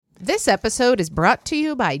This episode is brought to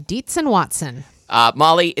you by Dietz and Watson.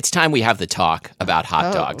 Molly, it's time we have the talk about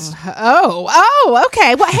hot dogs. Oh,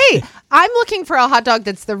 okay. Well, hey, I'm looking for a hot dog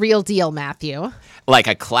that's the real deal, Matthew. Like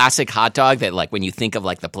a classic hot dog that, like, when you think of,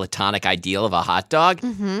 like, the platonic ideal of a hot dog,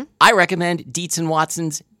 I recommend Dietz and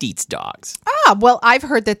Watson's Dietz Dogs. Well, I've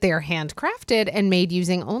heard that they're handcrafted and made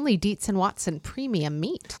using only Dietz and Watson premium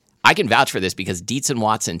meat. I can vouch for this because Dietz and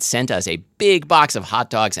Watson sent us a big box of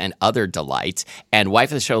hot dogs and other delights. And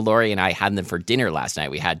wife of the show, Lori, and I had them for dinner last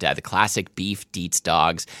night. We had the classic beef Dietz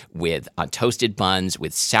dogs with toasted buns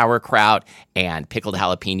with sauerkraut and pickled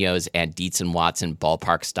jalapenos and Dietz and Watson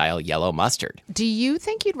ballpark-style yellow mustard. Do you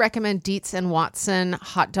think you'd recommend Dietz and Watson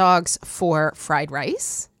hot dogs for fried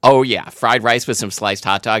rice? Oh, yeah. Fried rice with some sliced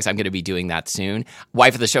hot dogs. I'm going to be doing that soon.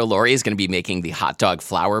 Wife of the show, Lori, is going to be making the hot dog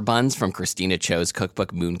flour buns from Christina Cho's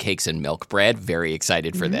cookbook, Mooncakes and Milk Bread. Very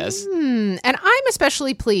excited for this. And I'm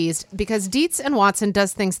especially pleased because Dietz and Watson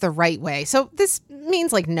does things the right way. So this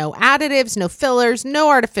means like no additives, no fillers, no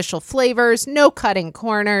artificial flavors, no cutting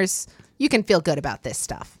corners. You can feel good about this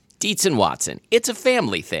stuff. Dietz and Watson. It's a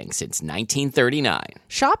family thing since 1939.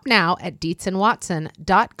 Shop now at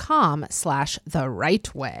dietzandwatson.com/the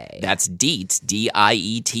right way. That's Dietz,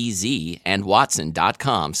 D-I-E-T-Z, and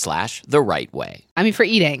Watson.com/the right way. I mean, for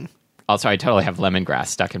eating. Also, I totally have lemongrass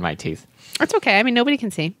stuck in my teeth. It's okay. I mean, nobody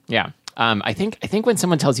can see. Yeah. I think when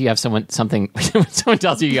someone tells you you have when someone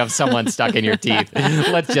tells you you have someone stuck in your teeth,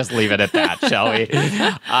 let's just leave it at that, shall we?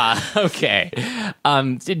 Okay.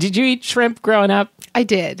 Did you eat shrimp growing up? I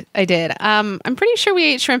did. I'm pretty sure we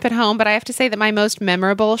ate shrimp at home, but I have to say that my most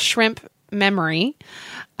memorable shrimp memory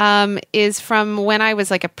is from when I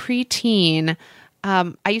was like a preteen.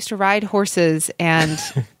 I used to ride horses and...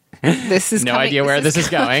 This is no idea where this is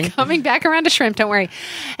going. Coming back around to shrimp, don't worry.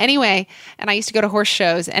 Anyway, and I used to go to horse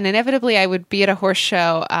shows, and inevitably I would be at a horse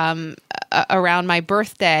show around my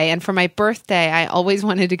birthday. And for my birthday, I always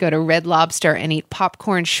wanted to go to Red Lobster and eat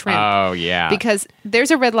popcorn shrimp. Oh, yeah. Because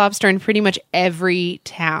there's a Red Lobster in pretty much every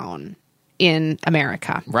town in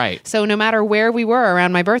America. Right. So no matter where we were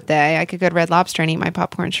around my birthday, I could go to Red Lobster and eat my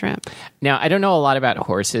popcorn shrimp. Now, I don't know a lot about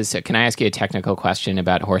horses, so can I ask you a technical question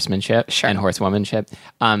about horsemanship and horsewomanship?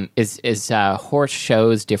 Is horse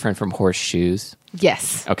shows different from horseshoes?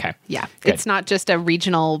 Yes. Okay. Yeah. Good. It's not just a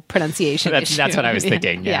regional pronunciation issue. That's what I was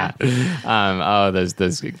thinking, yeah. Those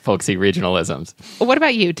folksy regionalisms. What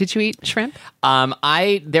about you? Did you eat shrimp?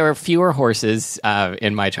 There were fewer horses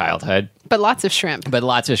in my childhood. But lots of shrimp.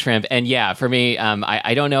 And yeah, for me,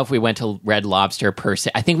 I don't know if we went to Red Lobster per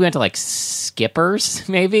se. I think we went to like Skipper's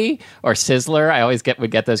maybe or Sizzler. I always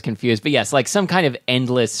would get those confused. But yes, like some kind of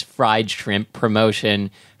endless fried shrimp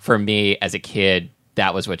promotion for me as a kid.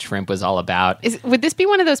 That was what shrimp was all about. Would this be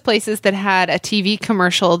one of those places that had a TV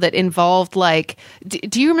commercial that involved like,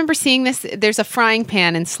 do you remember seeing this? There's a frying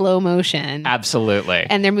pan in slow motion. Absolutely.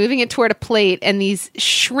 And they're moving it toward a plate, and these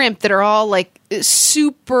shrimp that are all like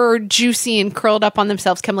super juicy and curled up on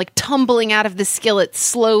themselves come like tumbling out of the skillet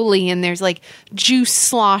slowly, and there's like juice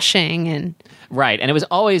sloshing and... Right, and it was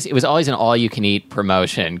always an all-you-can-eat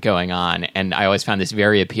promotion going on, and I always found this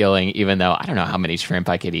very appealing, even though I don't know how many shrimp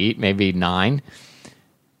I could eat, maybe 9.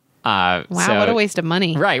 Wow, what a waste of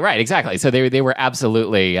money. Right, exactly. So they were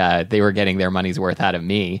absolutely they were getting their money's worth out of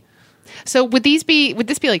me. So would this be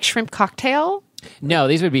like shrimp cocktail? No,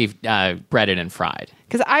 these would be breaded and fried.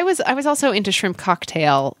 Because I was also into shrimp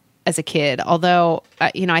cocktail as a kid, although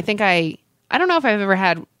I think I don't know if I've ever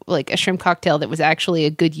had like a shrimp cocktail that was actually a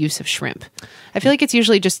good use of shrimp. I feel like it's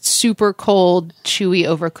usually just super cold, chewy,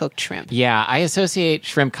 overcooked shrimp. Yeah, I associate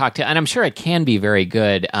shrimp cocktail, and I'm sure it can be very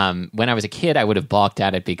good. When I was a kid, I would have balked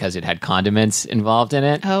at it because it had condiments involved in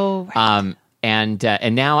it. Oh, right. And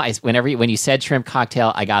now, when you said shrimp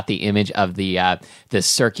cocktail, I got the image of the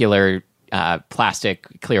circular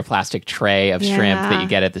clear plastic tray of shrimp that you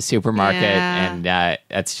get at the supermarket, and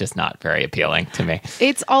that's just not very appealing to me.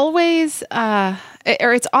 It's always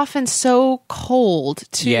it's often so cold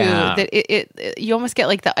too that it you almost get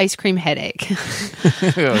like the ice cream headache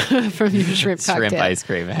from your shrimp cocktail. Shrimp ice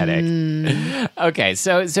cream headache. Okay,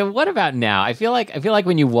 so what about now? I feel like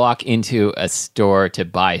when you walk into a store to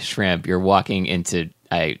buy shrimp, you're walking into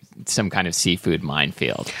some kind of seafood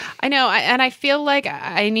minefield. I know, and I feel like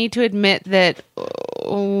I need to admit that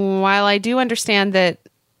while I do understand that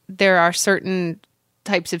there are certain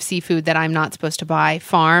types of seafood that I'm not supposed to buy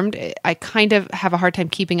farmed, I kind of have a hard time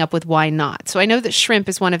keeping up with why not. So I know that shrimp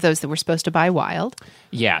is one of those that we're supposed to buy wild.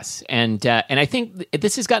 Yes, and I think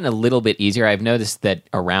this has gotten a little bit easier. I've noticed that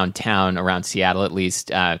around town, around Seattle at least,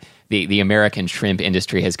 the American shrimp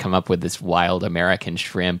industry has come up with this wild American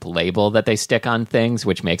shrimp label that they stick on things,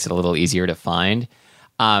 which makes it a little easier to find.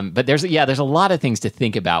 But there's a lot of things to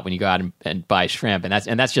think about when you go out and buy shrimp, and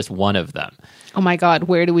that's just one of them. Oh my God,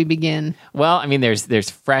 where do we begin? Well, I mean, there's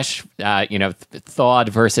fresh, thawed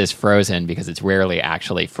versus frozen, because it's rarely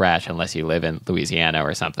actually fresh unless you live in Louisiana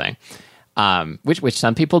or something, which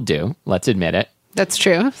some people do. Let's admit it. That's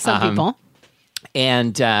true. Some people.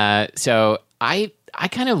 And so I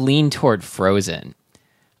kind of lean toward frozen.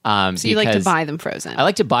 So you like to buy them frozen? I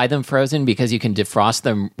like to buy them frozen because you can defrost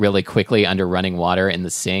them really quickly under running water in the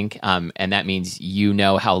sink. And that means you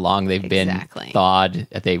know how long they've been thawed.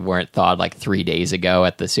 They weren't thawed like 3 days ago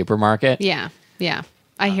at the supermarket. Yeah.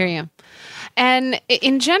 I hear you. And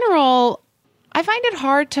in general, I find it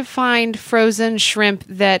hard to find frozen shrimp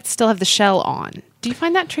that still have the shell on. Do you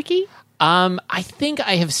find that tricky? I think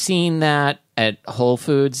I have seen that at Whole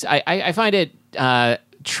Foods. I find it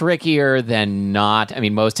trickier than not. I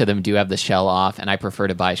mean, most of them do have the shell off, and I prefer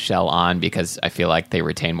to buy shell on because I feel like they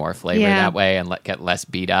retain more flavor that way and get less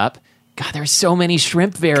beat up. God, there's so many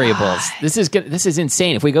shrimp variables. This is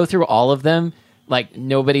insane. If we go through all of them, like,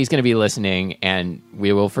 nobody's going to be listening, and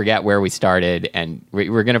we will forget where we started, and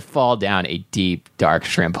we're going to fall down a deep, dark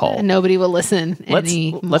shrimp hole. And nobody will listen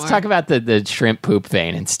anymore. Let's talk about the shrimp poop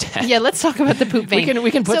vein instead. Yeah, let's talk about the poop vein.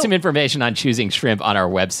 We can put some information on choosing shrimp on our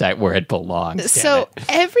website where it belongs. So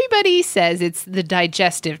everybody says it's the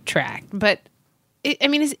digestive tract, but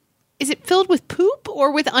is it filled with poop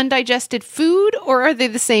or with undigested food, or are they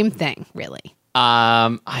the same thing, really?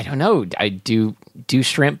 I don't know. Do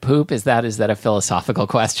shrimp poop? Is that a philosophical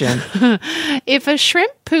question? If a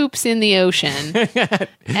shrimp poops in the ocean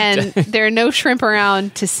and there are no shrimp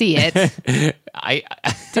around to see it,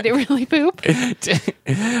 did it really poop?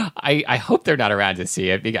 I hope they're not around to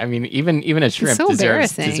see it. I mean, even a shrimp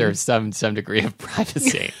deserves some degree of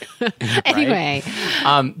privacy. Anyway,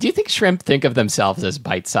 do you think shrimp think of themselves as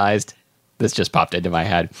bite-sized? This just popped into my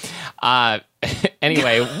head.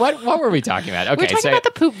 Anyway, what were we talking about? Okay, we're talking about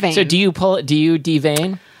the poop vein. So do you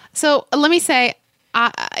devein? So let me say,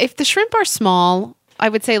 if the shrimp are small, I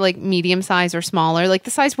would say like medium size or smaller, like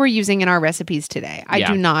the size we're using in our recipes today. I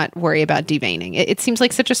do not worry about deveining. It seems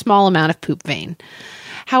like such a small amount of poop vein.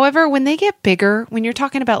 However, when they get bigger, when you're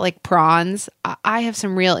talking about like prawns, I have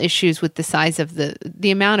some real issues with the size of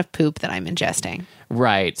the amount of poop that I'm ingesting.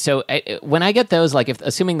 Right. So when I get those, like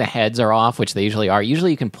assuming the heads are off, which they usually are,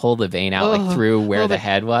 usually you can pull the vein out like through where the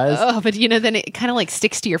head was. Oh, but then it kind of like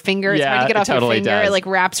sticks to your finger. It's hard to get off your finger. Does. It like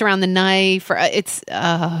wraps around the knife.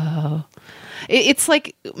 It's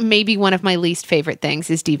like maybe one of my least favorite things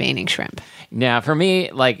is deveining shrimp. Now, for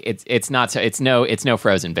me, like it's not so. It's no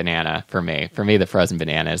frozen banana for me. For me, the frozen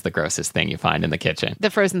banana is the grossest thing you find in the kitchen. The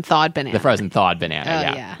frozen thawed banana. The frozen thawed banana.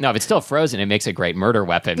 Yeah. No, if it's still frozen, it makes a great murder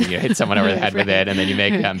weapon. You hit someone over the head with it, and then you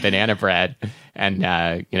make banana bread. And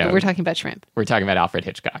we're talking about shrimp. We're talking about Alfred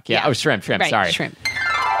Hitchcock. Yeah. Oh, shrimp. Right, sorry, shrimp.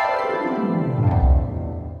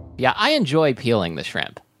 Yeah, I enjoy peeling the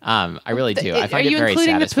shrimp. I really do. I find it very satisfying. Are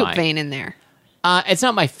you including the poop vein in there? It's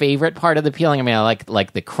not my favorite part of the peeling. I mean, I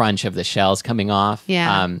like the crunch of the shells coming off.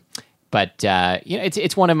 Yeah. But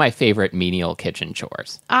it's one of my favorite menial kitchen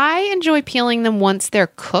chores. I enjoy peeling them once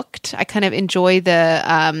they're cooked. I kind of enjoy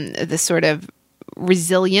the sort of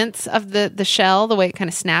resilience of the shell, the way it kind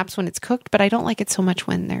of snaps when it's cooked. But I don't like it so much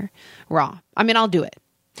when they're raw. I mean, I'll do it.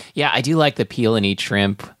 Yeah, I do like the peel and eat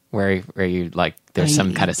shrimp where you like there's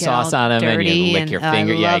some kind of sauce on them and you lick your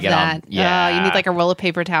finger. Yeah, you get that. all. Yeah, you need like a roll of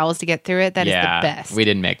paper towels to get through it. That is the best. We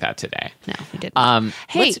didn't make that today. No, we didn't.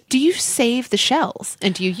 Hey, do you save the shells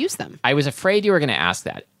and do you use them? I was afraid you were going to ask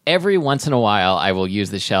that. Every once in a while, I will use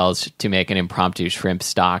the shells to make an impromptu shrimp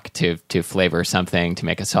stock to flavor something, to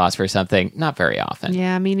make a sauce for something. Not very often.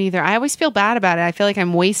 Yeah, me neither. I always feel bad about it. I feel like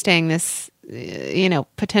I'm wasting this,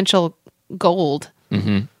 potential gold.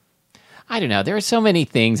 Mm-hmm. I don't know. There are so many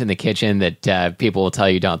things in the kitchen that people will tell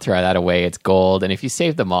you don't throw that away. It's gold. And if you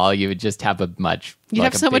save them all, you would just have You'd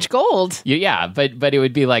have so much gold. Yeah, but it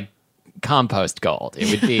would be like compost gold.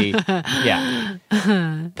 It would be, yeah.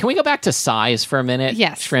 Can we go back to size for a minute?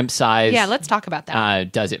 Yes. Shrimp size. Yeah, let's talk about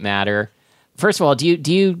that. Does it matter? First of all, do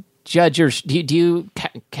you judge do you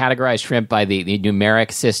categorize shrimp by the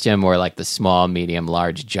numeric system or like the small, medium,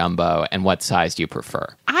 large, jumbo? And what size do you prefer?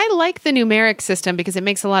 I like the numeric system because it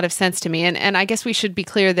makes a lot of sense to me. And I guess we should be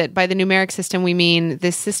clear that by the numeric system, we mean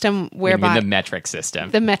this system whereby... We mean the metric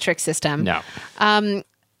system. The metric system. No.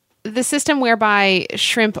 the system whereby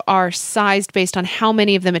shrimp are sized based on how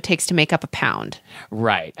many of them it takes to make up a pound.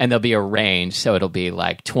 Right. And there'll be a range. So it'll be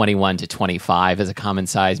like 21 to 25 as a common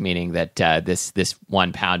size, meaning that this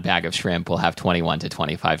 1 pound bag of shrimp will have 21 to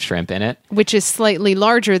 25 shrimp in it. Which is slightly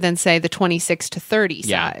larger than, say, the 26 to 30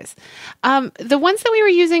 Yeah. size. The ones that we were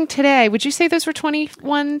using today, would you say those were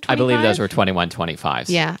 21, 25? I believe those were 21, 25s.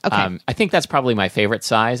 Yeah, okay. I think that's probably my favorite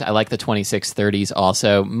size. I like the 26, 30s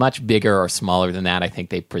also. Much bigger or smaller than that, I think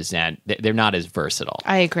they present. They're not as versatile.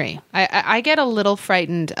 I agree. I get a little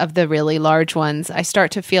frightened of the really large ones. I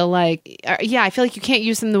start to feel like, I feel like you can't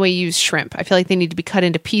use them the way you use shrimp. I feel like they need to be cut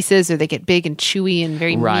into pieces, or they get big and chewy and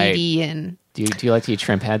very Right. meaty. And Do you like to eat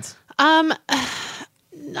shrimp heads?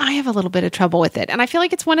 I have a little bit of trouble with it. And I feel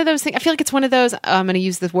like it's one of those things. I feel like it's one of those, I'm going to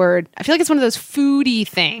use this word. I feel like it's one of those foodie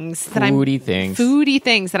things that foodie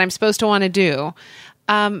things that I'm supposed to want to do.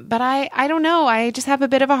 But I don't know. I just have a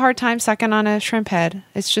bit of a hard time sucking on a shrimp head.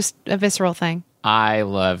 It's just a visceral thing. I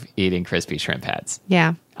love eating crispy shrimp heads.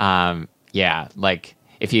 Yeah. Yeah, like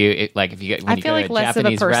if you go when you feel go like to a less of a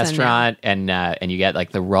Japanese person restaurant and you get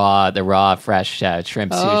like the raw fresh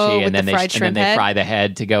shrimp sushi, with and then the fried shrimp they head? fry the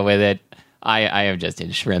head to go with it. I am just in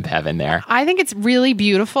shrimp heaven there. I think it's really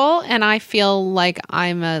beautiful, and I feel like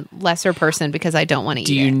I'm a lesser person because I don't want to eat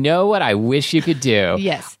Do you it. know what I wish you could do?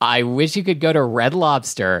 Yes. I wish you could go to Red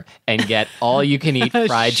Lobster and get all you can eat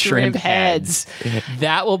fried shrimp Shrimp heads.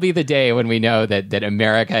 That will be the day when we know that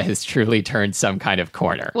America has truly turned some kind of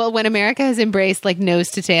corner. Well, when America has embraced like nose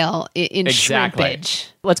to tail in Exactly. shrimpage.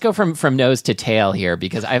 Let's go from nose to tail here,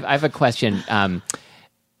 because I have a question.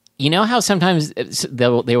 You know how sometimes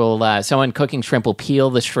someone cooking shrimp will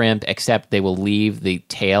peel the shrimp, except they will leave the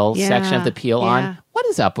tail section of the peel yeah. on? What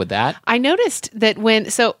is up with that? I noticed that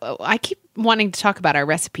I keep wanting to talk about our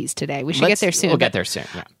recipes today. We should get there soon. We'll but get there soon.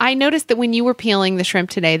 Yeah. I noticed that when you were peeling the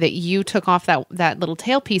shrimp today, that you took off that little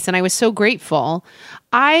tail piece, and I was so grateful.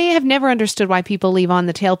 I have never understood why people leave on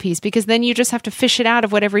the tail piece, because then you just have to fish it out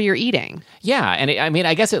of whatever you're eating. Yeah, and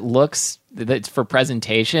I guess it looks that's for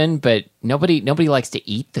presentation, but nobody likes to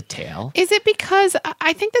eat the tail. Is it because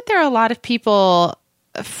I think that there are a lot of people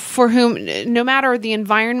for whom, no matter the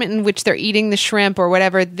environment in which they're eating the shrimp or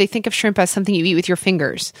whatever, they think of shrimp as something you eat with your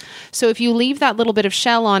fingers. So if you leave that little bit of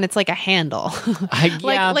shell on, it's like a handle,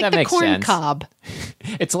 Yeah, like that the makes corn sense. cob.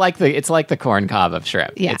 It's like the corn cob of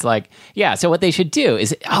shrimp. Yeah. It's like, yeah. So what they should do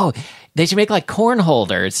is, they should make like corn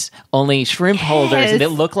holders, only shrimp holders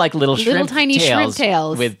that look like little tiny shrimp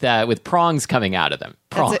tails. with prongs coming out of them.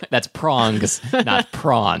 That's prongs, not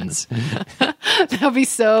prawns. That would be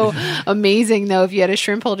so amazing, though, if you had a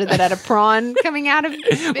shrimp holder that had a prawn coming out of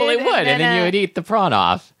it. Well, it would, and then you would eat the prawn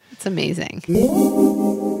off. It's amazing.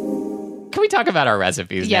 Can we talk about our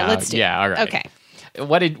recipes Yeah, now? let's do it. Yeah, all right. Okay.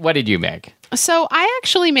 What did you make? So I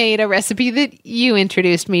actually made a recipe that you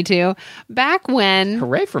introduced me to back when.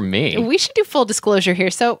 Hooray for me. We should do full disclosure here.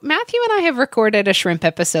 So Matthew and I have recorded a shrimp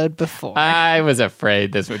episode before. I was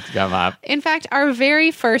afraid this would come up. In fact, our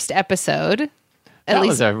very first episode, That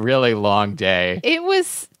was a really long day. it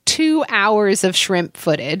was 2 hours of shrimp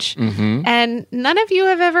footage. Mm-hmm. And none of you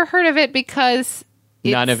have ever heard of it because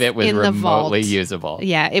None it's of it was in the remotely vault. usable.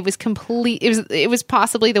 Yeah, it was complete. It was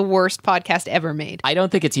possibly the worst podcast ever made. I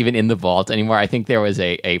don't think it's even in the vault anymore. I think there was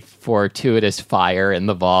a fortuitous fire in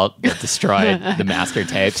the vault that destroyed the master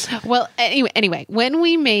tapes. Well, anyway, when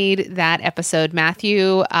we made that episode,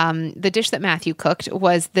 Matthew, the dish that Matthew cooked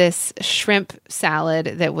was this shrimp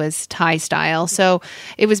salad that was Thai style. So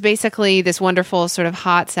it was basically this wonderful sort of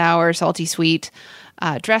hot, sour, salty, sweet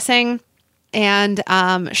dressing. And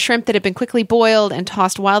shrimp that had been quickly boiled and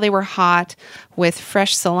tossed while they were hot with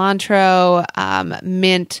fresh cilantro,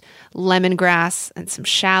 mint, lemongrass, and some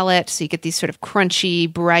shallot. So you get these sort of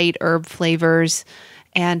crunchy, bright herb flavors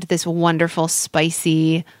and this wonderful,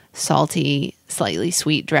 spicy, salty, slightly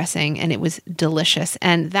sweet dressing. And it was delicious.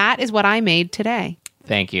 And that is what I made today.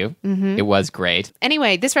 Thank you. Mm-hmm. It was great.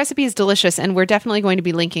 Anyway, this recipe is delicious, and we're definitely going to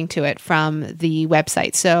be linking to it from the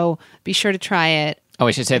website. So be sure to try it. Oh,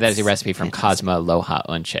 we should say that is a recipe from Cosma Loha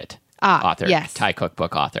Unchit, author, yes. Thai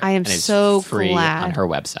cookbook author. I am and it's so free glad. on her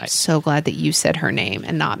website. So glad that you said her name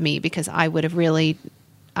and not me, because I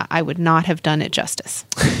would not have done it justice.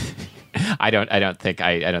 I don't think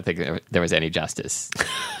there was any justice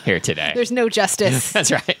here today. There's no justice.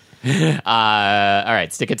 That's right. All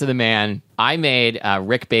right, stick it to the man. I made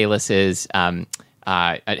Rick Bayless's. I'm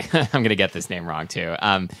going to get this name wrong too.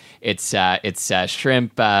 It's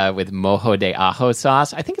shrimp with mojo de ajo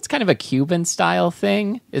sauce. I think it's kind of a Cuban style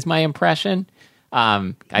thing, is my impression.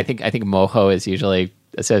 I think mojo is usually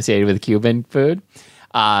associated with Cuban food.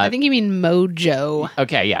 I think you mean mojo.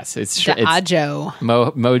 Okay, yes, it's The ajo.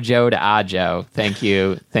 mojo to ajo. Thank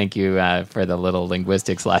you for the little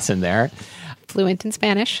linguistics lesson there. Fluent in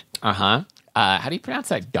Spanish. How do you pronounce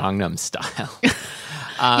that? Gangnam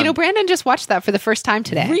Style. Brandon just watched that for the first time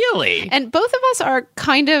today. Really? And both of us are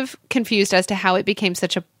kind of confused as to how it became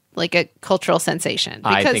such a cultural sensation.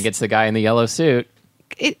 I think it's the guy in the yellow suit.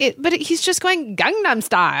 But he's just going Gangnam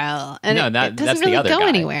Style, and it that's doesn't the really other go guy.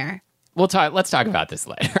 anywhere. Let's talk about this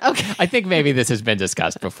later. Okay. I think maybe this has been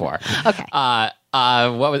discussed before. Okay.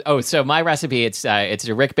 So my recipe, it's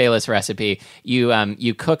a Rick Bayless recipe.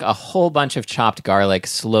 You cook a whole bunch of chopped garlic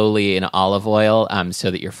slowly in olive oil,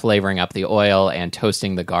 so that you're flavoring up the oil and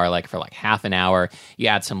toasting the garlic for like half an hour. You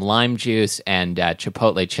add some lime juice and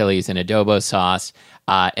chipotle chilies and adobo sauce.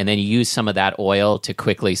 And then you use some of that oil to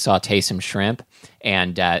quickly saute some shrimp,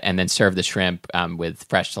 and then serve the shrimp with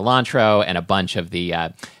fresh cilantro and a bunch of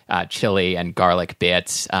the chili and garlic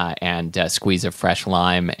bits, and a squeeze of fresh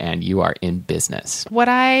lime, and you are in business.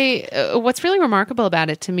 What's really remarkable about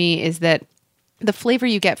it to me is that the flavor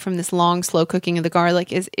you get from this long, slow cooking of the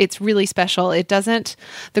garlic it's really special.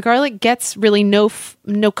 The garlic gets really no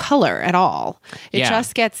color at all. It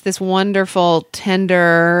just gets this wonderful,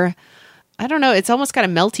 tender, I don't know, it's almost got a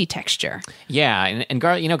melty texture. Yeah, and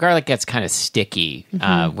garlic gets kind of sticky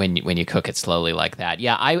when you cook it slowly like that.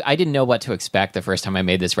 Yeah, I didn't know what to expect the first time I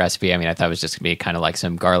made this recipe. I mean, I thought it was just going to be kind of like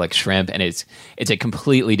some garlic shrimp, and it's a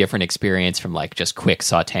completely different experience from like just quick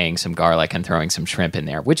sautéing some garlic and throwing some shrimp in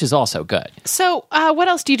there, which is also good. So what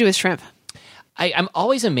else do you do with shrimp? I'm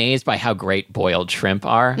always amazed by how great boiled shrimp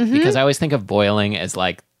are, because I always think of boiling as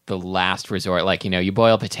like the last resort. Like, you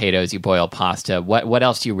boil potatoes, you boil pasta. What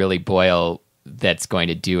else do you really boil that's going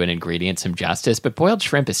to do an ingredient some justice? But boiled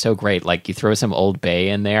shrimp is so great. Like, you throw some Old Bay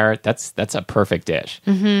in there. That's a perfect dish.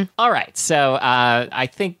 All right. So I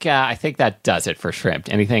think that does it for shrimp.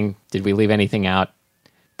 Did we leave anything out?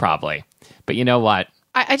 Probably. But you know what?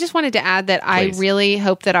 I just wanted to add that Please. I really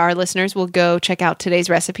hope that our listeners will go check out today's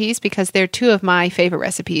recipes, because they're two of my favorite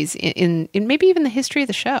recipes in maybe even the history of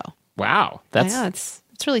the show. Wow. It's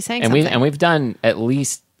really saying and something. we've done at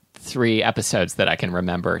least 3 episodes that I can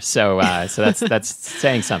remember. So that's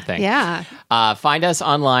saying something. Yeah. Find us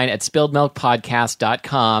online at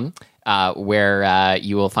spilledmilkpodcast.com, where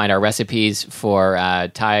you will find our recipes for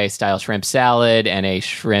Thai-style shrimp salad and a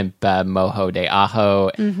shrimp mojo de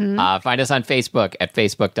ajo. Find us on Facebook at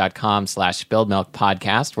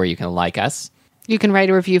facebook.com/spilledmilkpodcast, where you can like us. You can write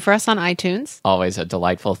a review for us on iTunes. Always a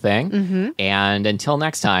delightful thing. And until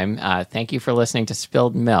next time, thank you for listening to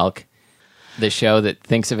Spilled Milk, the show that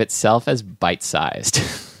thinks of itself as bite-sized.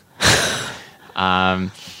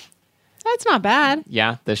 That's not bad.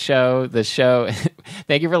 Yeah, the show.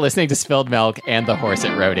 Thank you for listening to Spilled Milk and the horse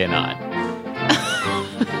it rode in on.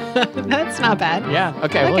 That's not bad. Yeah,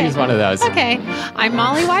 okay, we'll use one of those. Okay. I'm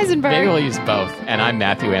Molly Weisenberg. Maybe we'll use both. And I'm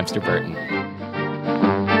Matthew Amster Burton.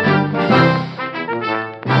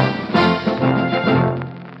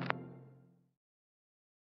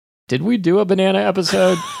 Did we do a banana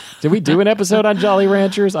episode? Did we do an episode on Jolly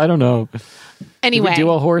Ranchers? I don't know. Anyway. Did we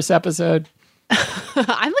do a horse episode?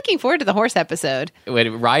 I'm looking forward to the horse episode. Wait,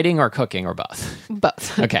 riding or cooking or both?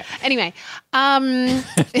 Both. Okay. Anyway,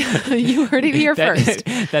 you heard it here first.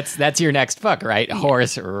 That's your next book, right? Yeah.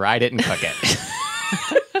 Horse, ride it and cook it.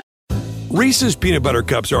 Reese's peanut butter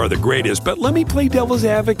cups are the greatest, but let me play devil's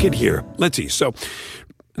advocate here. Let's see. So,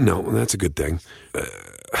 no, that's a good thing.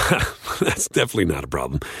 That's definitely not a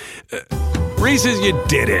problem. Reese's, you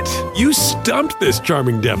did it. You stumped this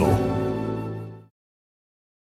charming devil.